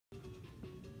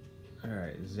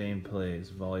Alright, Zane Plays,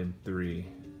 Volume 3,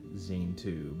 Zane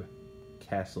Tube,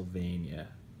 Castlevania.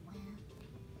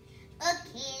 Okay, let's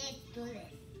do this.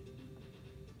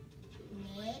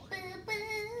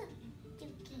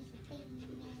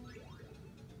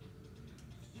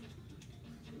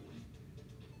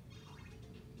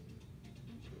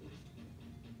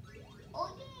 Oh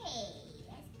yay,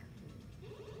 that's cool.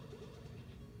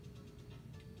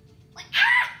 Wait,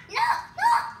 ah! No!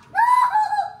 No! No!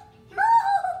 No!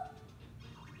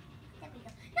 There we go.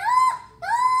 No!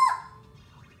 No!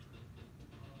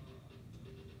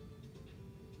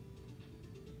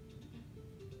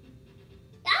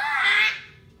 Ah!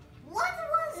 What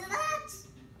was that? It's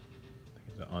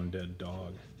an undead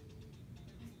dog.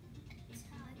 It's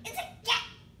a cat!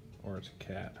 Or it's a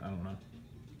cat, I don't know.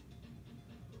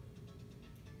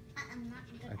 I'm not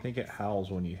good I think it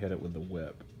howls when you hit it with the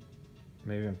whip.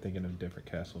 Maybe I'm thinking of a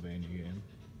different Castlevania game.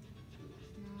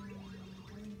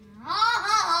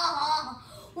 Oh,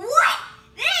 what? No!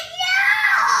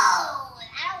 I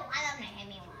don't want them to hit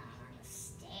me while I'm on the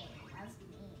stairs. That's me.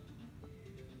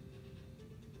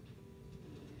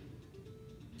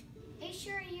 Are you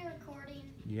sure you're recording?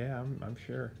 Yeah, I'm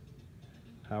sure.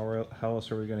 How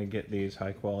else are we going to get these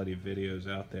high quality videos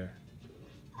out there?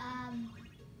 I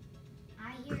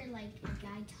hear like a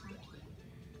guy talking.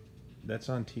 That's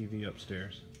on TV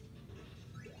upstairs.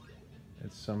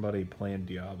 It's somebody playing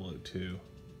Diablo 2.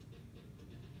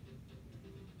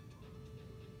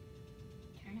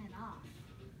 Turn it off.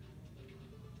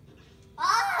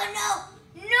 Oh no!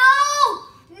 No!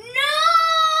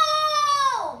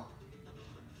 No!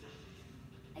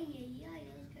 Ay, ay, ay,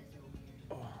 those guys are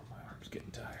weird. Oh, my arm's getting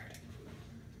tired.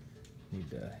 Need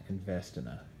to invest in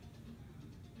a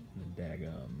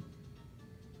daggum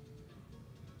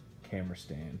camera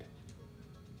stand.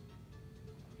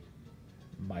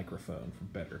 Microphone for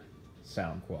better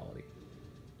sound quality.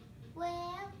 Well,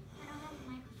 I don't have a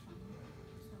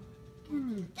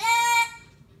microphone. So.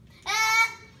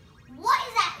 What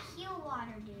does that heal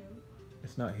water do?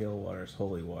 It's not heal water, it's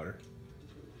holy water.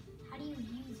 How do you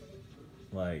use it?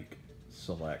 Like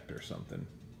select or something.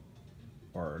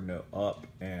 Or no, up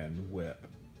and whip.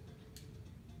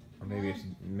 Or maybe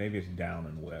it's down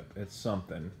and whip. It's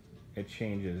something. It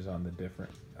changes on the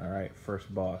different. Alright,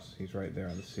 first boss. He's right there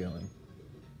on the ceiling.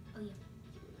 Oh yeah.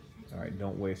 Alright,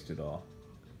 don't waste it all.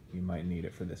 You might need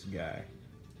it for this guy.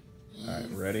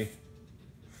 Alright, ready?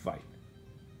 Fight.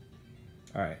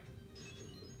 Alright.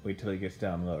 Wait till he gets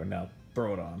down lower. Now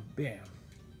throw it on. Bam.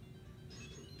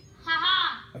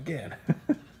 Haha! Again.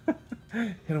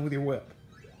 Hit him with your whip.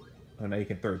 Oh, now you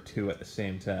can throw two at the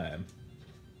same time.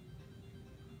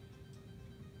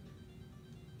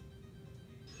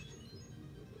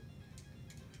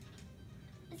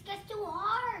 This guy's too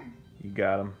hard. You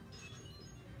got him.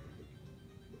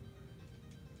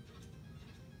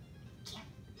 Can't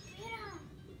get him.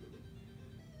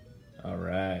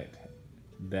 Alright.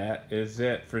 That is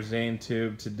it for Zane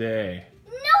Tube today.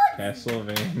 No!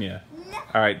 Castlevania. No.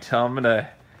 Alright, tell him to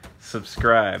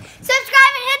subscribe.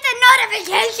 Subscribe and hit the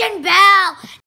notification bell.